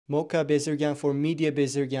Mocha Bezirgan for Media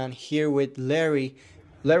Bezirgan here with Larry.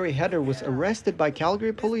 Larry Heather was arrested by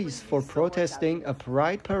Calgary police for protesting a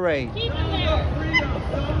pride parade.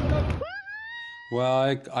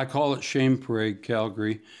 Well, I call it Shame Parade,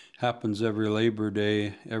 Calgary. Happens every Labor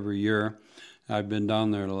Day every year. I've been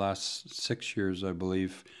down there the last 6 years, I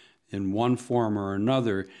believe, in one form or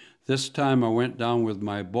another. This time I went down with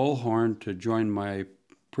my bullhorn to join my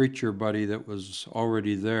preacher buddy that was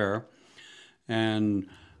already there. And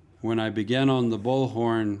when I began on the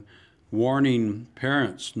bullhorn warning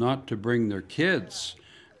parents not to bring their kids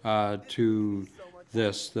to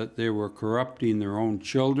this, that they were corrupting their own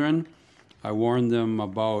children, I warned them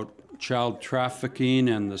about child trafficking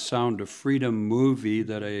and the Sound of Freedom movie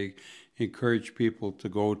that I encourage people to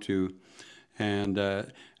go to. And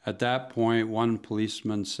at that point, one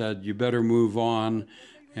policeman said, "You better move on."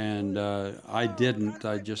 And I didn't.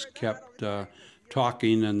 I just kept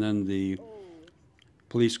talking, and then the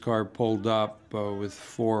police car pulled up with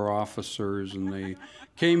 4 officers, and they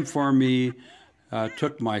came for me,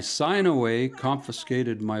 took my sign away,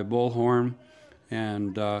 confiscated my bullhorn,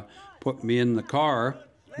 and put me in the car,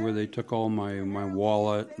 where they took all my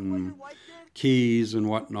wallet and keys and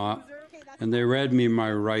whatnot. And they read me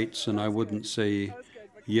my rights, and I wouldn't say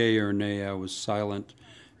yay or nay. I was silent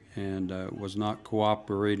and was not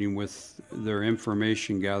cooperating with their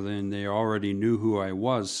information gathering. They already knew who I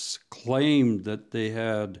was, claimed that they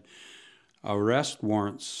had arrest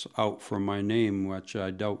warrants out for my name, which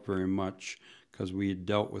I doubt very much, because we had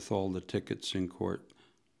dealt with all the tickets in court.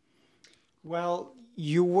 Well,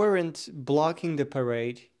 you weren't blocking the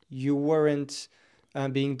parade. You weren't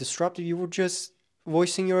being disruptive. You were just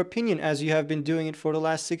voicing your opinion, as you have been doing it for the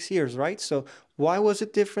last 6 years, right? So why was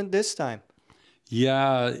it different this time?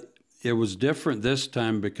 Yeah, it was different this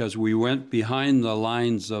time because we went behind the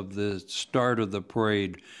lines of the start of the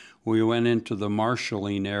parade. We went into the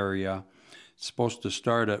marshalling area. It's supposed to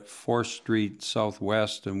start at 4th Street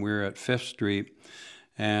Southwest, and we're at 5th Street.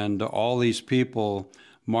 And all these people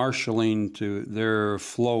marshaling to their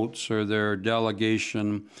floats or their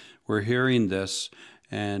delegation were hearing this,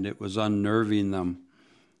 and it was unnerving them.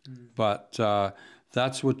 But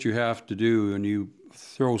that's what you have to do. When you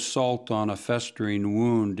throw salt on a festering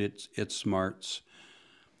wound, it smarts.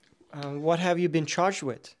 What have you been charged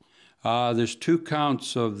with? There's 2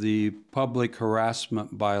 counts of the public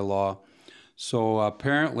harassment bylaw. So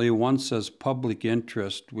apparently one says public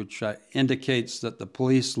interest, which indicates that the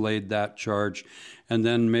police laid that charge, and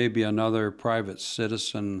then maybe another private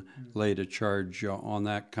citizen laid a charge on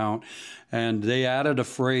that count. And they added a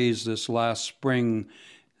phrase this last spring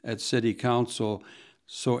at City Council,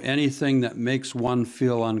 so anything that makes one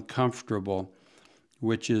feel uncomfortable,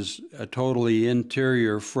 which is a totally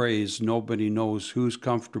interior phrase. Nobody knows who's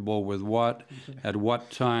comfortable with what, at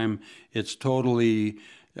what time. It's totally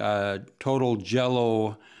total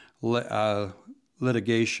jello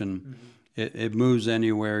litigation. It moves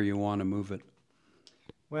anywhere you want to move it.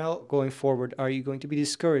 Well, going forward, are you going to be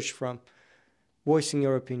discouraged from voicing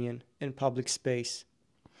your opinion in public space?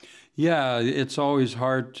 Yeah, it's always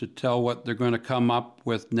hard to tell what they're going to come up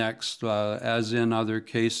with next. As in other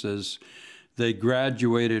cases, they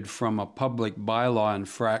graduated from a public bylaw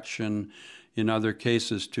infraction in other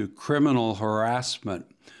cases to criminal harassment,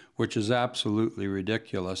 which is absolutely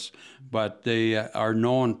ridiculous. But they are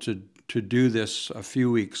known to do this a few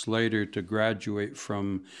weeks later, to graduate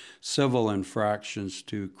from civil infractions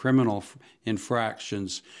to criminal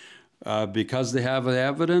infractions. Because they have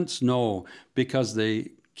evidence? No, because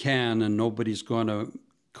they can, and nobody's going to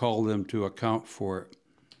call them to account for it.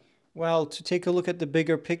 Well, to take a look at the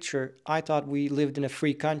bigger picture, I thought we lived in a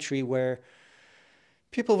free country where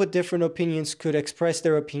people with different opinions could express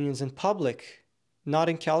their opinions in public. Not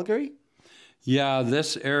in Calgary? Yeah,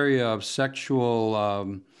 this area of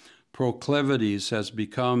sexual proclivities has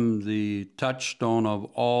become the touchstone of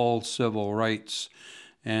all civil rights.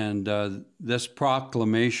 And this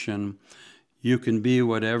proclamation, you can be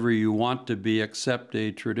whatever you want to be except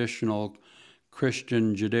a traditional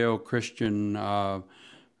Christian, Judeo-Christian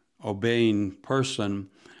obeying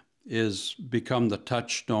person, is become the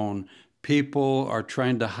touchstone. People are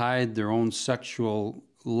trying to hide their own sexual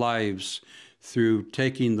lives through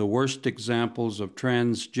taking the worst examples of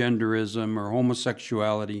transgenderism or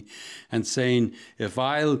homosexuality and saying, if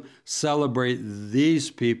I celebrate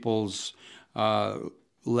these people's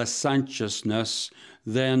licentiousness,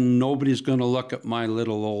 then nobody's going to look at my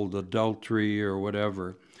little old adultery or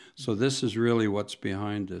whatever. So this is really what's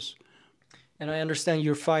behind this. And I understand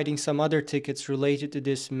you're fighting some other tickets related to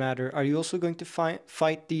this matter. Are you also going to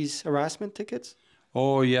fight these harassment tickets?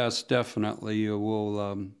 Oh, yes, definitely.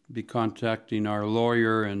 We'll be contacting our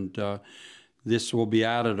lawyer, and this will be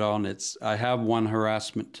added on. I have one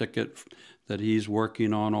harassment ticket that he's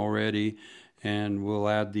working on already, and we'll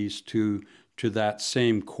add these two to that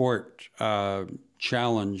same court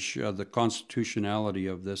challenge. The constitutionality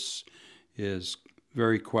of this is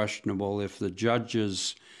very questionable. If the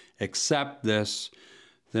judges accept this,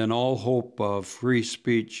 then all hope of free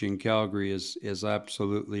speech in Calgary is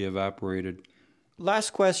absolutely evaporated.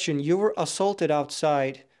 Last question. You were assaulted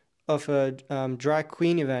outside of a drag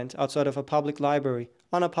queen event, outside of a public library,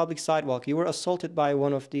 on a public sidewalk. You were assaulted by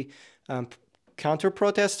one of the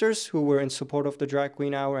counter-protesters who were in support of the drag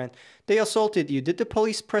queen hour, and they assaulted you. Did the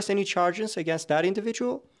police press any charges against that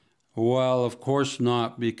individual? Well, of course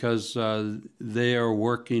not, because they are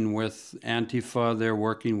working with Antifa, they're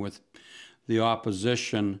working with the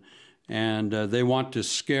opposition, and they want to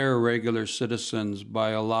scare regular citizens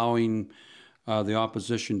by allowing the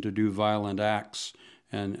opposition to do violent acts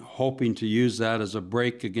and hoping to use that as a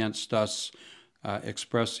break against us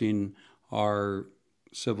expressing our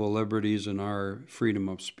civil liberties and our freedom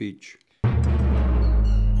of speech.